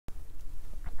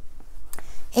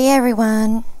Hey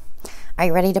everyone, are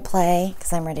you ready to play?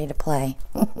 Because I'm ready to play.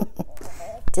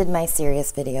 Did my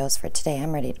serious videos for today.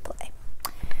 I'm ready to play.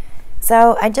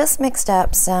 So I just mixed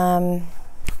up some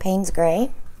Payne's Gray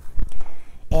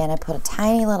and I put a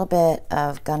tiny little bit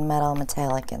of gunmetal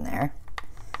metallic in there.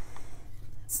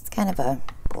 It's kind of a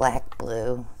black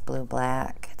blue, blue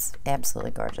black. It's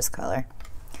absolutely gorgeous color.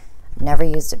 I've never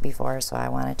used it before, so I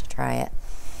wanted to try it.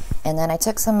 And then I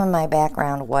took some of my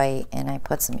background white and I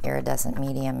put some iridescent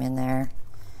medium in there.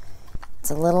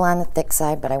 It's a little on the thick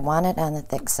side, but I want it on the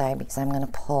thick side because I'm going to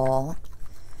pull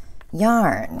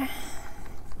yarn.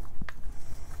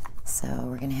 So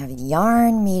we're going to have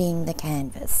yarn meeting the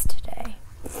canvas today.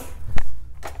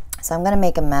 So I'm going to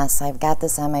make a mess. I've got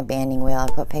this on my banding wheel. I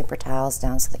put paper towels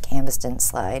down so the canvas didn't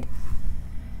slide.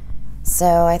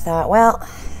 So I thought, well,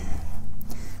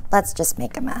 let's just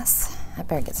make a mess. I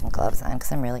better get some gloves on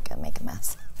because I'm really going to make a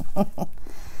mess.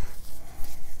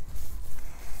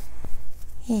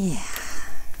 Yeah.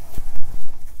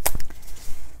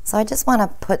 So I just want to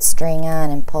put string on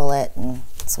and pull it and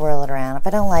swirl it around. If I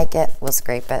don't like it, we'll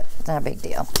scrape it. It's not a big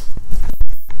deal.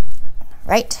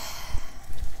 Right?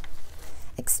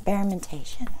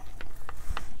 Experimentation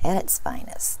at its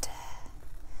finest.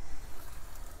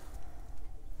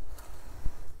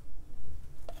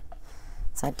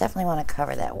 So I definitely want to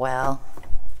cover that well.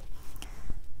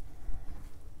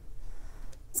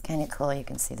 It's kind of cool. You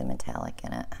can see the metallic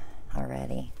in it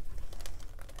already.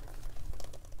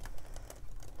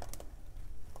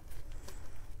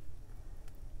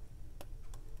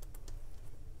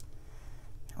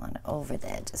 I want over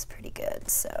the edge is pretty good,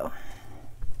 so.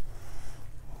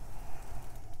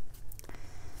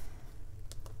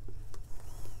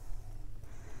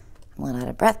 I'm a little out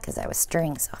of breath because I was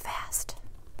stirring so fast.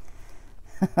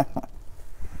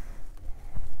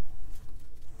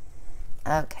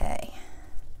 Okay,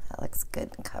 that looks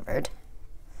good and covered.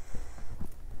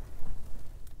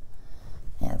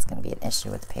 Yeah, it's going to be an issue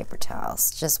with paper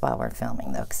towels, just while we're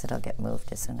filming though, because it'll get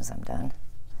moved as soon as I'm done.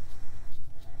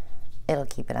 It'll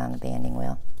keep it on the banding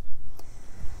wheel.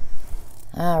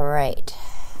 All right,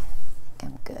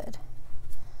 I'm good.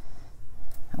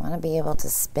 I want to be able to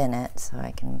spin it so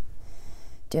I can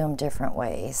do them different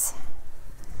ways.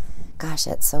 Gosh,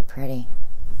 that's so pretty.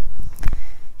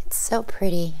 It's so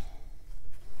pretty.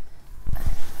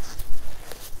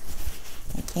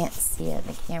 You can't see it.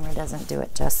 The camera doesn't do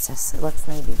it justice. It looks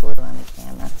navy blue on the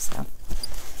camera, so.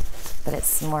 But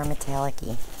it's more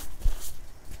metallic-y.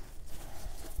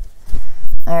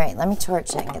 All right, let me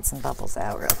torch it and get some bubbles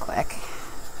out real quick.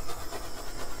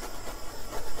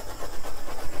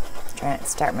 Trying to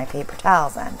start my paper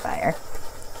towels on fire.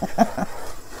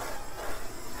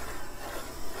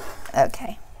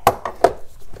 Okay.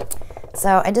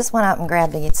 So I just went out and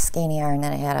grabbed the skein yarn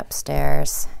that I had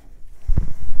upstairs.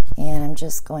 And I'm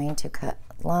just going to cut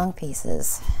long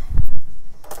pieces.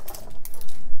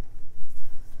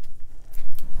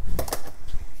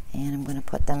 And I'm going to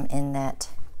put them in that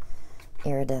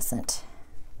iridescent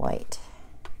white.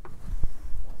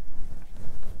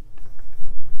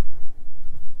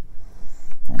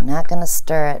 And I'm not going to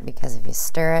stir it because if you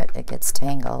stir it, it gets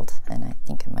tangled. And I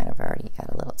think I might have already got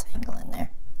a little tangle in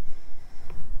there.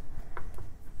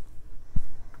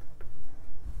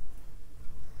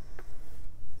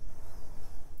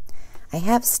 I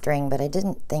have string, but I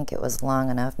didn't think it was long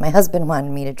enough. My husband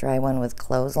wanted me to try one with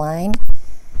clothesline.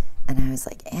 And I was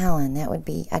like, Alan, that would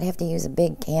be, I'd have to use a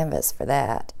big canvas for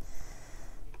that.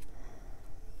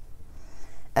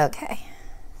 Okay,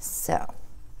 so.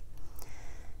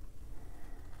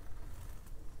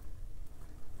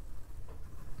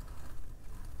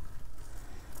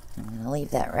 I'm going to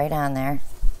leave that right on there.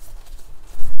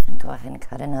 And go ahead and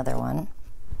cut another one.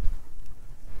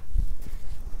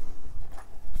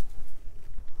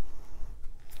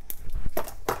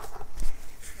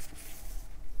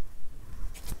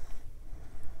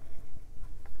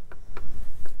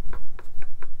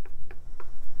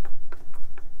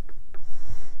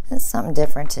 It's something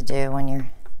different to do when you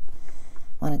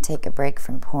want to take a break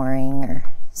from pouring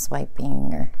or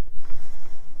swiping or...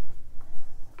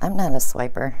 I'm not a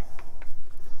swiper.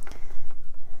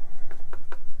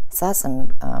 I saw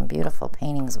some beautiful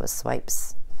paintings with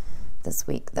swipes this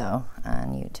week though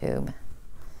on YouTube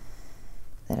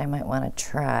that I might want to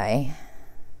try.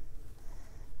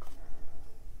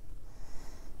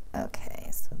 Okay,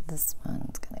 so this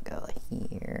one's going to go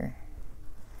here.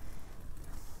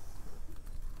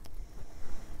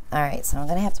 Alright, so I'm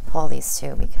going to have to pull these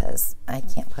two because I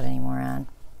can't put any more on.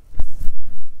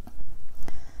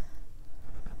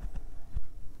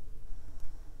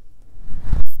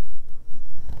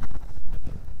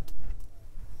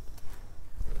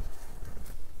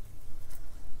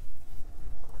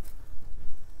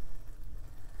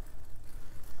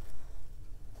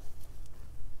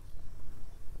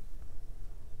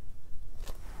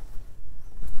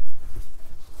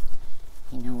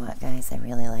 Guys, I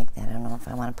really like that. I don't know if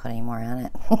I want to put any more on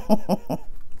it.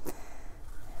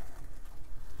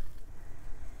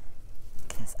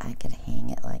 Because I could hang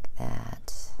it like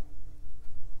that.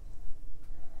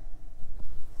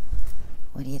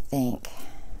 What do you think?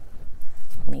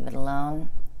 Leave it alone?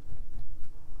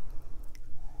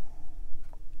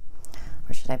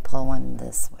 Or should I pull one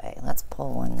this way? Let's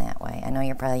pull one that way. I know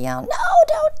you're probably yelling, no,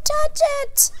 don't touch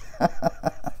it!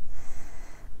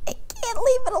 I can't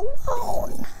leave it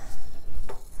alone.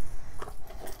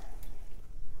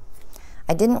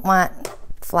 I didn't want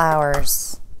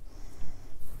flowers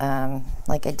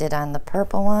like I did on the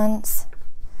purple ones.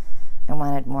 I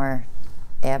wanted more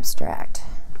abstract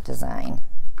design.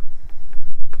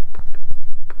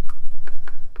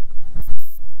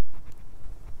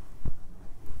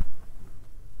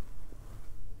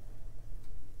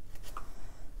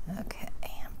 Okay,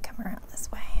 I'm coming around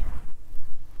this way.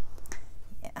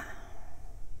 Yeah.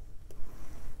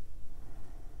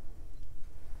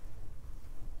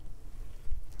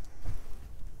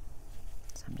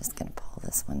 So I'm just going to pull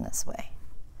this one this way.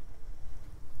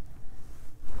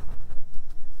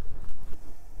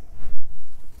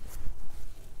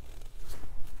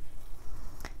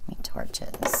 Let me torch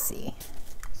it and see.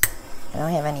 I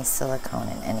don't have any silicone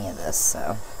in any of this,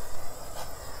 so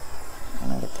I'm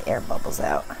going to get the air bubbles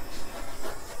out.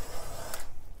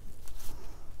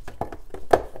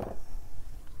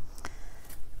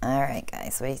 Alright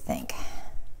guys, what do you think?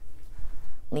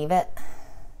 Leave it?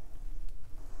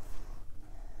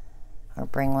 Or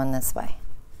bring one this way?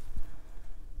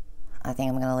 I think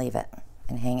I'm going to leave it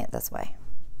and hang it this way.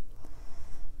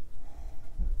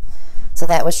 So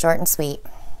that was short and sweet.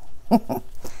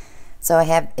 So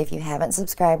if you haven't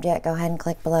subscribed yet, go ahead and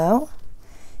click below.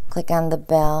 Click on the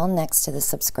bell next to the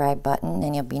subscribe button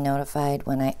and you'll be notified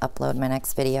when I upload my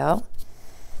next video.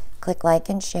 Click like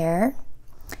and share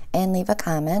and leave a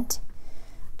comment.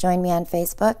 Join me on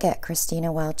Facebook at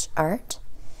Christina Welch Art,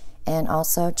 and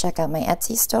also check out my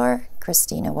Etsy store,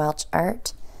 Christina Welch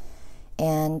Art,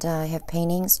 and I have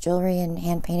paintings, jewelry, and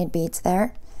hand-painted beads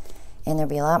there, and there'll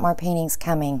be a lot more paintings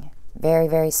coming very,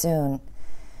 very soon.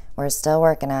 We're still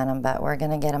working on them, but we're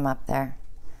going to get them up there.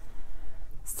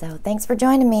 So thanks for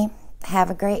joining me. Have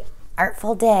a great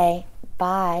artful day.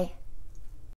 Bye.